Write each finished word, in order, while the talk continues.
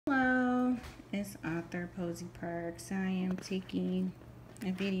It's author Posey Parks. I am taking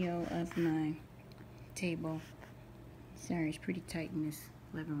a video of my table. Sorry, it's pretty tight in this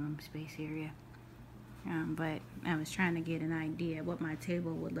living room space area. But I was trying to get an idea what my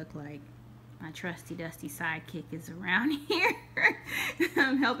table would look like. My trusty dusty sidekick is around here.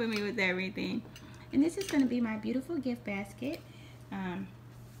 Helping me with everything. And this is going to be my beautiful gift basket. Let me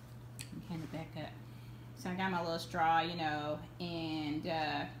hand it back up. So I got my little straw, you know, and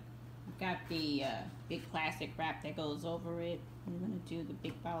I've got the big plastic wrap that goes over it. I'm going to do the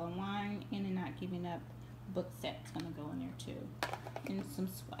big bottle of wine, and then not giving up book set's going to go in there too. And some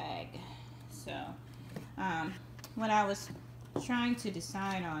swag. So what I was trying to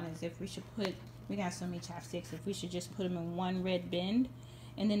decide on is if we should put, we got so many chopsticks, if we should just put them in one red bin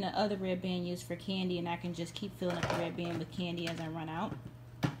and then the other red bin used for candy, and I can just keep filling up the red bin with candy as I run out.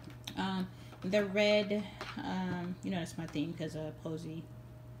 The red, you know, that's my theme because of Posey,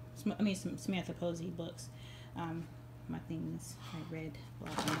 some Samantha Posey books. My theme is like red,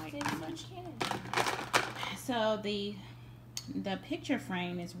 black, and white pretty much. So the picture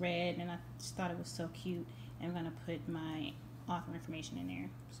frame is red, and I just thought it was so cute. I'm gonna put my author information in there,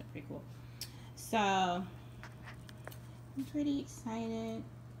 so pretty cool. So I'm pretty excited.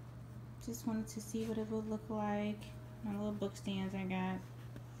 Just wanted to see what it would look like. My little book stands I got,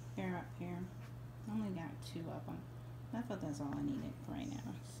 they're up here. I only got 2 of them. I thought that's all I needed for right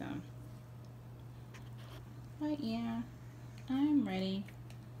now. So, but yeah, I'm ready.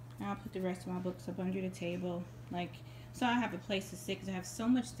 I'll put the rest of my books up under the table, like, so I have a place to sit because I have so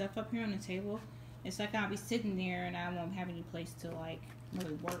much stuff up here on the table. It's like I'll be sitting there and I won't have any place to like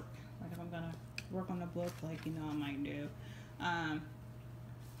really work. Like if I'm gonna work on a book, like, you know, I might do.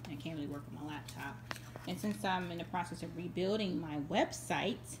 I can't really work on my laptop. And since I'm in the process of rebuilding my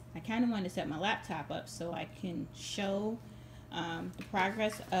website, I kind of wanted to set my laptop up so I can show the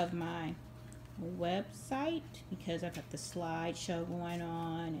progress of my website, because I've got the slideshow going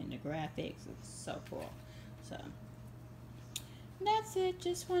on and the graphics. It's so cool. So that's it.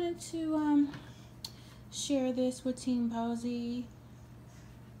 Just wanted to share this with Team Posey.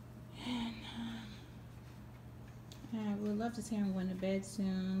 And I would love to say I'm going to bed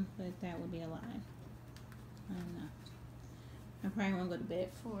soon, but that would be a lie. I'm not. I probably won't go to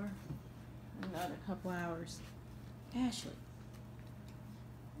bed for another couple hours. Ashley.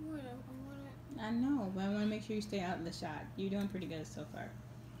 I know, but I want to make sure you stay out in the shot. You're doing pretty good so far.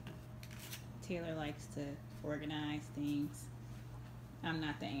 Taylor likes to organize things. I'm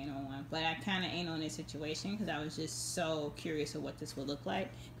not the anal one, but I kind of anal in this situation because I was just so curious of what this would look like.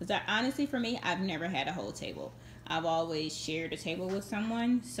 Because honestly, for me, I've never had a whole table. I've always shared a table with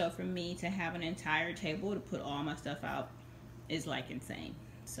someone. So for me to have an entire table to put all my stuff out is like insane.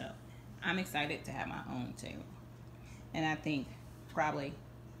 So I'm excited to have my own table. And I think probably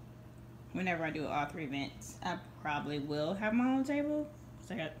whenever I do author events, I probably will have my own table.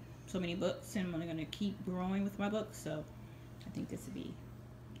 Because I got so many books and I'm only going to keep growing with my books. So I think this would be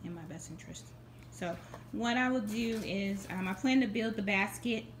in my best interest. So what I will do is I plan to build the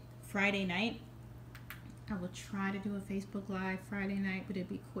basket Friday night. I will try to do a Facebook Live Friday night, but it'll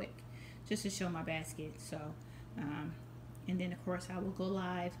be quick just to show my basket. So and then of course I will go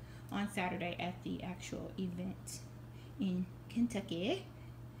live on Saturday at the actual event in Kentucky.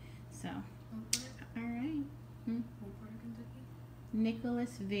 So all right. What part of Kentucky?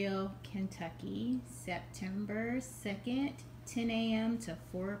 Nicholasville, Kentucky, September 2nd, 10 a.m. to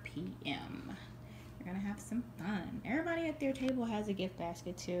 4 p.m. We're gonna have some fun. Everybody at their table has a gift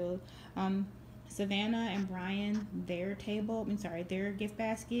basket too. Savannah and Brian, their gift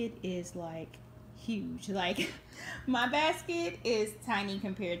basket is like huge. Like my basket is tiny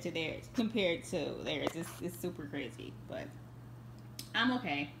compared to theirs. It's super crazy, but I'm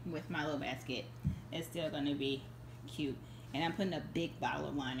okay with my little basket. It's still gonna be cute. And I'm putting a big bottle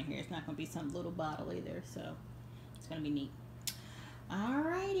of wine in here. It's not gonna be some little bottle either, so it's gonna be neat.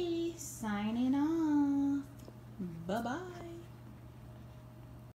 Alrighty, signing off. Bye-bye.